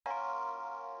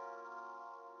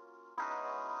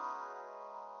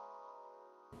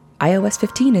iOS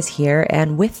 15 is here,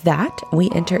 and with that, we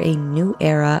enter a new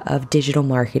era of digital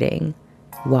marketing.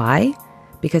 Why?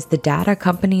 Because the data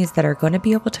companies that are going to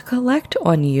be able to collect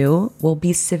on you will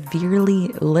be severely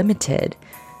limited,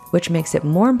 which makes it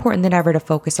more important than ever to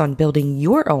focus on building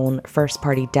your own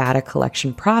first-party data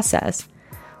collection process.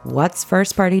 What's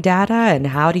first-party data, and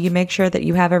how do you make sure that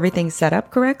you have everything set up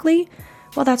correctly?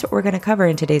 Well, that's what we're going to cover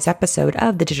in today's episode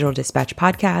of the Digital Dispatch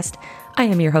Podcast. I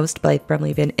am your host, Blythe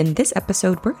Brumleve. In this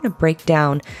episode, we're going to break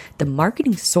down the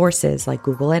marketing sources like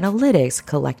Google Analytics,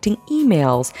 collecting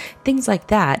emails, things like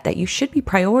that you should be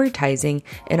prioritizing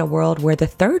in a world where the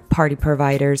third-party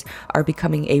providers are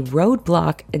becoming a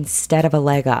roadblock instead of a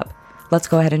leg up. Let's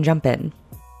go ahead and jump in.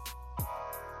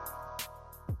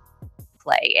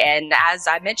 And as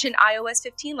I mentioned, iOS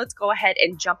 15, let's go ahead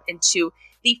and jump into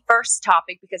the first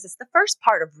topic because it's the first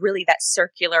part of really that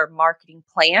circular marketing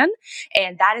plan.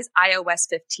 And that is iOS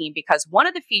 15, because one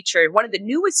of the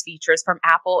newest features from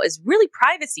Apple is really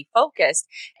privacy focused.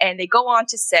 And they go on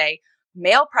to say,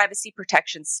 mail privacy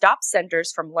protection stops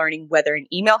senders from learning whether an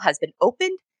email has been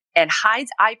opened and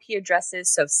hides IP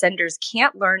addresses so senders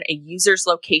can't learn a user's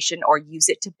location or use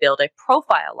it to build a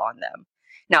profile on them.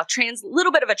 Now,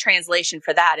 little bit of a translation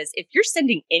for that is if you're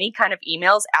sending any kind of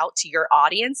emails out to your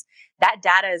audience, that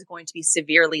data is going to be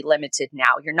severely limited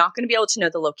now. You're not going to be able to know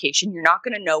the location. You're not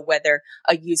going to know whether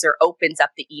a user opens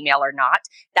up the email or not.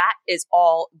 That is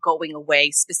all going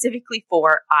away specifically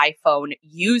for iPhone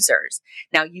users.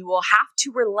 Now, you will have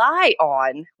to rely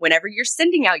on, whenever you're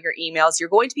sending out your emails, you're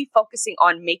going to be focusing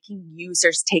on making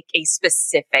users take a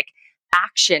specific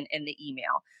action in the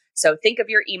email. So think of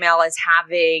your email as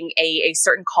having a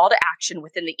certain call to action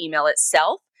within the email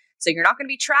itself. So you're not going to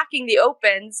be tracking the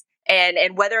opens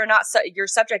and whether or not your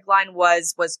subject line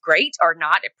was great or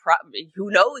not.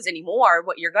 Who knows anymore?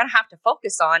 What you're going to have to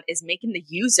focus on is making the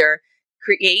user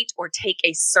create or take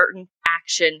a certain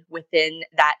action within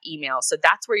that email. So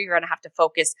that's where you're going to have to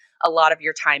focus a lot of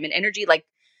your time and energy, like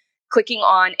clicking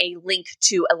on a link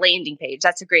to a landing page.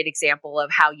 That's a great example of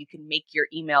how you can make your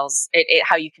emails,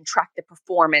 how you can track the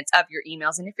performance of your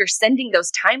emails. And if you're sending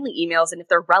those timely emails and if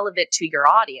they're relevant to your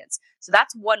audience. So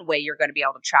that's one way you're going to be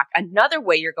able to track. Another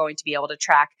way you're going to be able to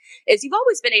track is you've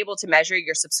always been able to measure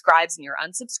your subscribes and your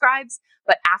unsubscribes.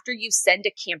 But after you send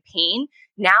a campaign,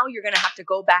 now you're going to have to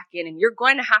go back in and you're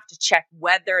going to have to check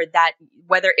whether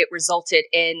it resulted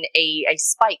in a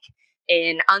spike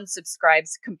in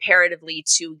unsubscribes comparatively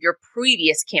to your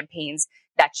previous campaigns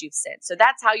that you've sent. So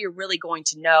that's how you're really going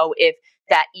to know if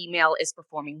that email is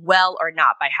performing well or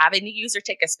not, by having the user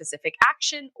take a specific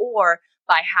action or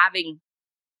by having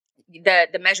the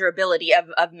measurability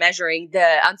of measuring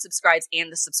the unsubscribes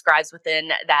and the subscribes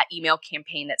within that email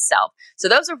campaign itself. So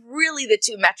those are really the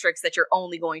two metrics that you're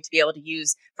only going to be able to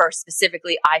use for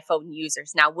specifically iPhone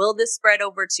users. Now, will this spread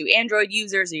over to Android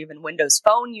users or even Windows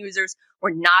Phone users?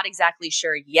 We're not exactly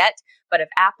sure yet, but if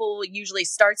Apple usually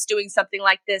starts doing something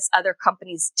like this, other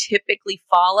companies typically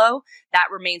follow. That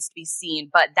remains to be seen,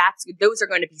 but those are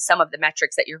going to be some of the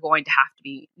metrics that you're going to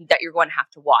have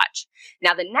to watch.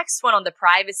 Now, the next one on the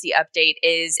privacy update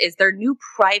is their new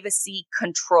privacy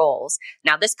controls.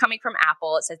 Now, this coming from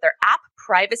Apple, it says their app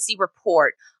privacy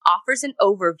report offers an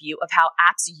overview of how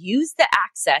apps use the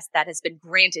access that has been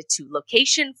granted to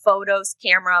location, photos,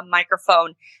 camera,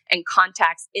 microphone, and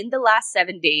contacts in the last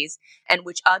 7 days, and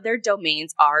which other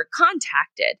domains are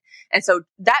contacted. And so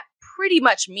that pretty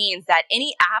much means that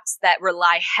any apps that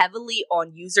rely heavily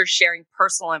on users sharing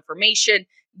personal information,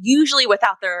 usually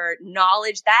without their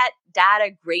knowledge, that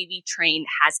data gravy train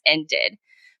has ended.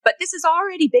 But this has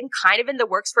already been kind of in the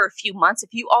works for a few months.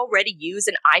 If you already use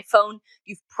an iPhone,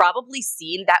 you've probably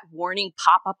seen that warning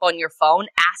pop up on your phone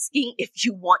asking if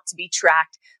you want to be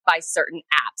tracked by certain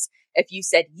apps. If you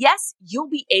said yes, you'll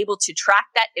be able to track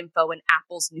that info in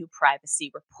Apple's new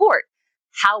privacy report.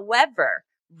 However,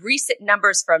 recent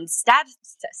numbers from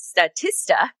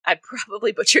Statista, I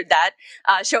probably butchered that,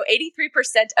 show 83%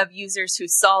 of users who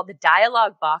saw the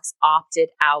dialog box opted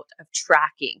out of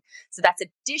tracking. So that's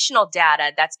additional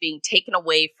data that's being taken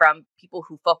away from people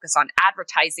who focus on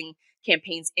advertising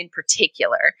campaigns in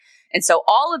particular. And so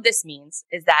all of this means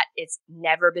is that it's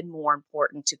never been more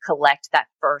important to collect that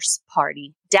first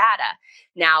party data.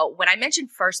 Now, when I mentioned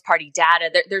first party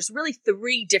data, there's really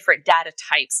three different data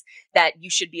types that you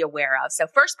should be aware of. So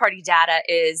first party data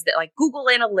is like Google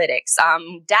Analytics,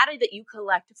 data that you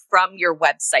collect from your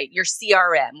website, your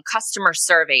CRM, customer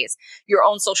surveys, your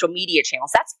own social media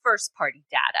channels. That's first party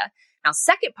data. Now,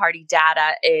 second party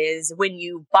data is when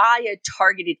you buy a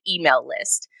targeted email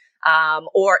list.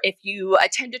 Or if you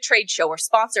attend a trade show or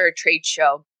sponsor a trade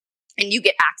show and you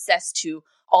get access to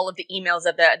all of the emails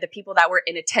of the people that were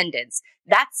in attendance.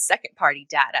 That's second-party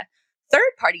data.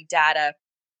 Third-party data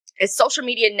is social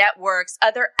media networks,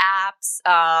 other apps,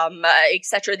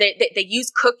 etc. They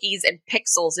use cookies and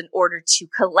pixels in order to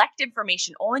collect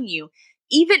information on you,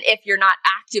 even if you're not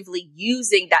actively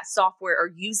using that software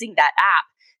or using that app.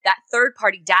 That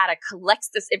third-party data collects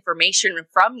this information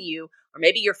from you, or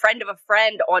maybe your friend of a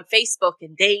friend on Facebook,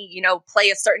 and they,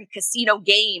 play a certain casino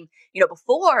game,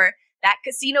 before that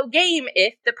casino game,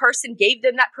 if the person gave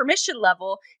them that permission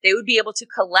level, they would be able to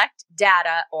collect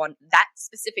data on that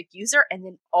specific user and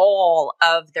then all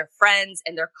of their friends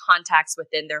and their contacts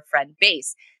within their friend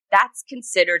base. That's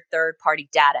considered third-party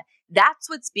data. That's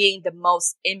what's being the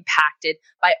most impacted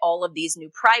by all of these new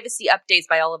privacy updates,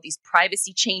 by all of these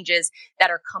privacy changes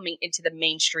that are coming into the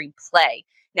mainstream play.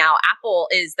 Now, Apple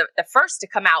is the first to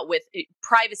come out with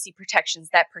privacy protections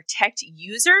that protect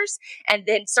users. And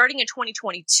then starting in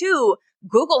 2022,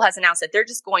 Google has announced that they're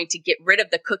just going to get rid of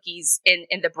the cookies in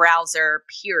the browser,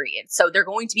 period. So they're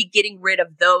going to be getting rid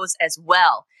of those as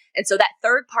well. And so that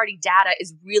third-party data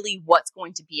is really what's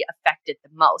going to be affected the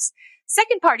most.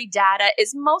 Second-party data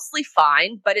is mostly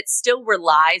fine, but it still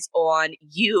relies on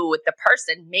you, the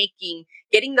person,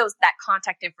 getting that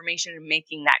contact information and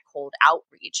making that cold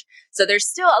outreach. So there's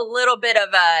still a little bit of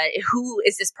who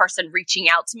is this person reaching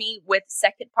out to me with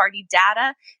second-party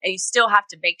data, and you still have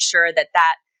to make sure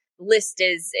that list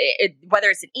is, whether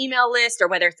it's an email list or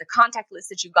whether it's a contact list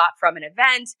that you got from an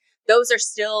event, those are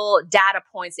still data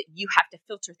points that you have to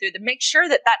filter through to make sure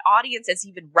that audience is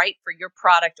even right for your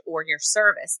product or your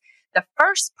service. The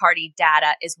first party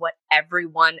data is what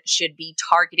everyone should be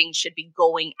targeting, should be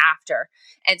going after.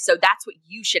 And so that's what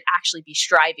you should actually be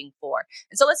striving for.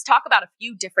 And so let's talk about a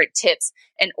few different tips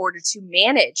in order to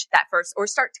manage that first, or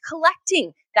start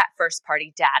collecting that first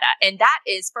party data. And that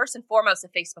is first and foremost a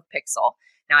Facebook pixel.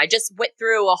 Now, I just went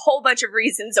through a whole bunch of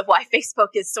reasons of why Facebook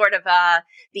is sort of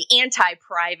the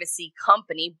anti-privacy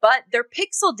company, but their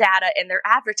pixel data and their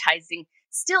advertising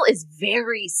still is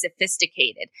very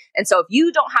sophisticated. And so if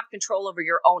you don't have control over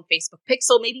your own Facebook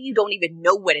pixel, maybe you don't even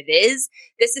know what it is.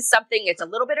 This is something, it's a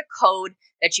little bit of code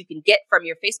that you can get from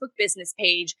your Facebook business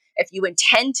page. If you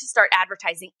intend to start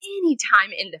advertising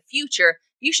anytime in the future,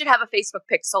 you should have a Facebook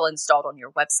pixel installed on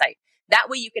your website. That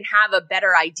way you can have a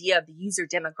better idea of the user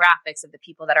demographics of the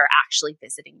people that are actually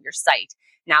visiting your site.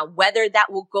 Now, whether that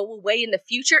will go away in the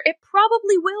future, it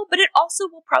probably will, but it also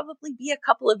will probably be a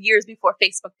couple of years before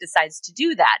Facebook decides to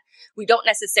do that. We don't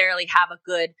necessarily have a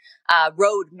good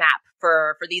roadmap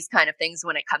for these kind of things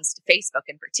when it comes to Facebook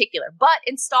in particular. But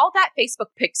install that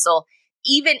Facebook pixel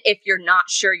even if you're not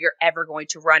sure you're ever going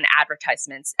to run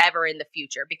advertisements ever in the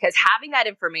future, because having that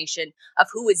information of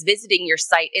who is visiting your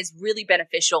site is really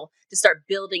beneficial to start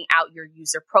building out your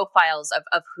user profiles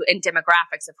of who, and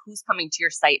demographics of who's coming to your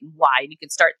site and why. And you can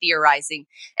start theorizing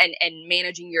and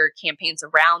managing your campaigns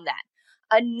around that.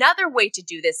 Another way to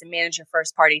do this and manage your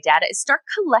first party data is start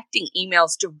collecting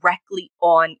emails directly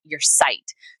on your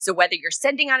site. So whether you're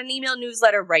sending out an email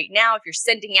newsletter right now, if you're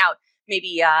sending out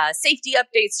maybe safety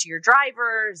updates to your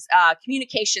drivers,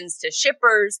 communications to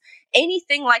shippers,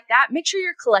 anything like that, make sure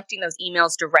you're collecting those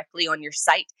emails directly on your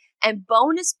site. And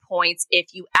bonus points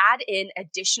if you add in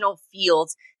additional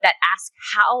fields that ask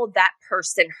how that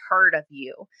person heard of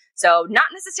you. So not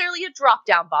necessarily a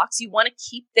drop-down box. You want to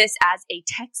keep this as a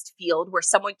text field where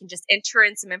someone can just enter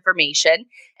in some information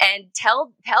and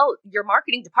tell your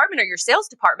marketing department or your sales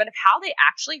department of how they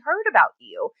actually heard about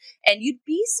you. And you'd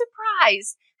be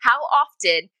surprised how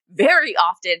often, very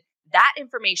often, that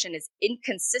information is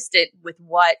inconsistent with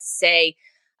what, say,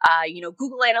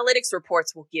 Google Analytics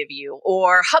reports will give you,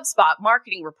 or HubSpot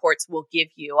marketing reports will give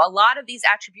you. A lot of these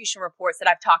attribution reports that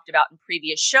I've talked about in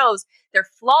previous shows, they're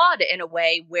flawed in a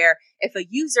way where if a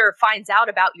user finds out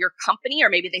about your company, or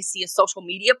maybe they see a social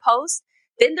media post,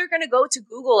 then they're going to go to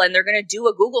Google and they're going to do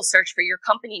a Google search for your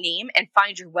company name and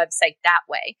find your website that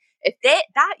way. If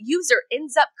that user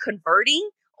ends up converting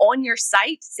on your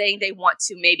site, saying they want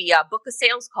to maybe book a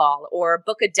sales call or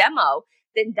book a demo,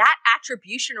 then that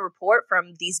attribution report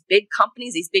from these big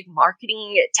companies, these big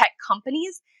marketing tech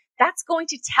companies, that's going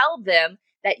to tell them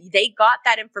that they got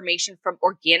that information from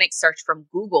organic search from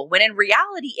Google, when in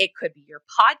reality, it could be your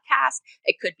podcast,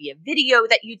 it could be a video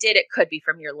that you did, it could be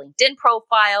from your LinkedIn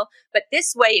profile. But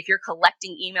this way, if you're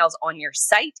collecting emails on your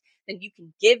site, then you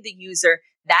can give the user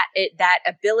that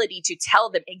ability to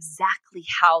tell them exactly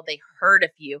how they heard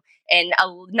of you. And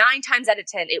 9 times out of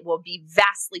 10, it will be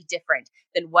vastly different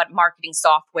than what marketing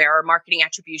software or marketing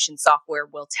attribution software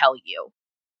will tell you.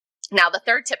 Now, the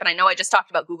third tip, and I know I just talked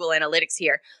about Google Analytics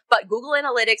here, but Google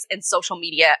Analytics and social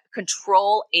media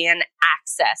control and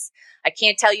access. I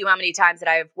can't tell you how many times that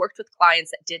I have worked with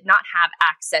clients that did not have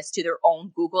access to their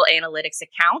own Google Analytics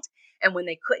account. And when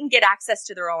they couldn't get access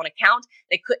to their own account,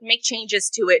 they couldn't make changes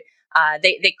to it.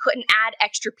 They couldn't add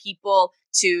extra people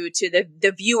to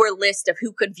the viewer list of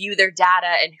who could view their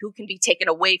data and who can be taken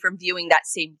away from viewing that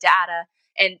same data.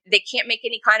 And they can't make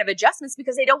any kind of adjustments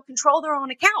because they don't control their own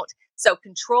account. So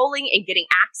controlling and getting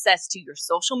access to your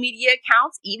social media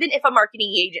accounts, even if a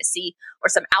marketing agency or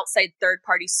some outside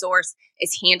third-party source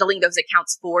is handling those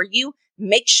accounts for you,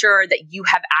 make sure that you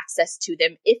have access to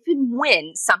them. If and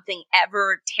when something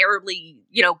ever terribly,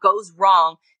 goes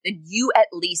wrong, then you at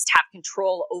least have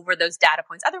control over those data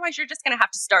points. Otherwise, you're just going to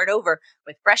have to start over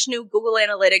with fresh new Google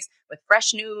Analytics, with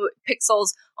fresh new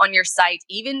pixels on your site.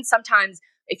 Even sometimes,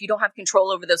 if you don't have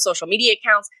control over those social media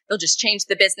accounts, they'll just change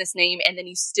the business name and then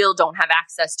you still don't have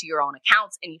access to your own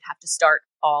accounts and you'd have to start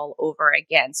all over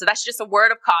again. So that's just a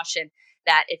word of caution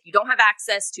that if you don't have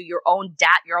access to your own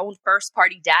your own first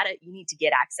party data, you need to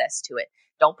get access to it.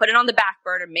 Don't put it on the back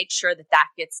burner. Make sure that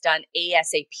gets done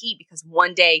ASAP, because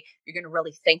one day you're going to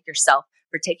really thank yourself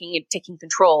for taking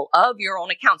control of your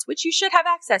own accounts, which you should have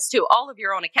access to, all of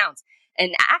your own accounts.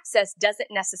 And access doesn't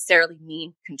necessarily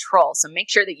mean control. So make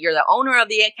sure that you're the owner of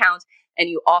the account and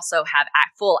you also have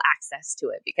full access to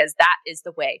it, because that is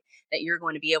the way that you're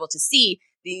going to be able to see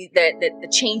the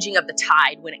changing of the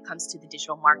tide when it comes to the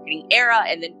digital marketing era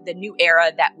and the new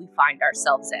era that we find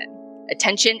ourselves in.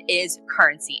 Attention is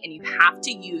currency, and you have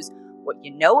to use what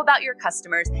you know about your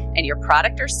customers and your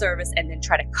product or service and then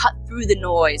try to cut through the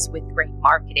noise with great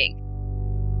marketing.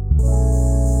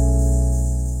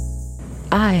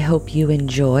 I hope you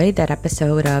enjoyed that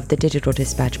episode of the Digital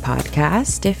Dispatch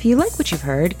podcast. If you like what you've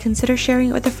heard, consider sharing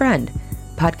it with a friend.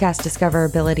 Podcast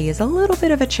discoverability is a little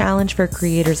bit of a challenge for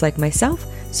creators like myself,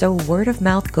 so word of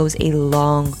mouth goes a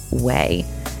long way.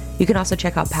 You can also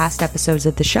check out past episodes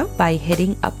of the show by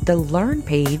hitting up the Learn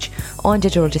page on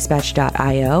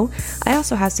digitaldispatch.io. I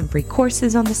also have some free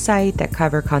courses on the site that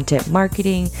cover content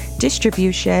marketing,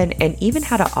 distribution, and even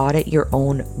how to audit your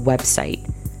own website.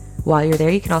 While you're there,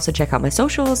 you can also check out my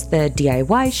socials, the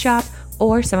DIY shop,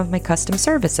 or some of my custom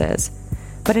services.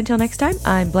 But until next time,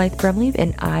 I'm Blythe Brumleve,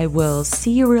 and I will see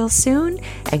you real soon,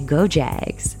 and go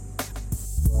Jags!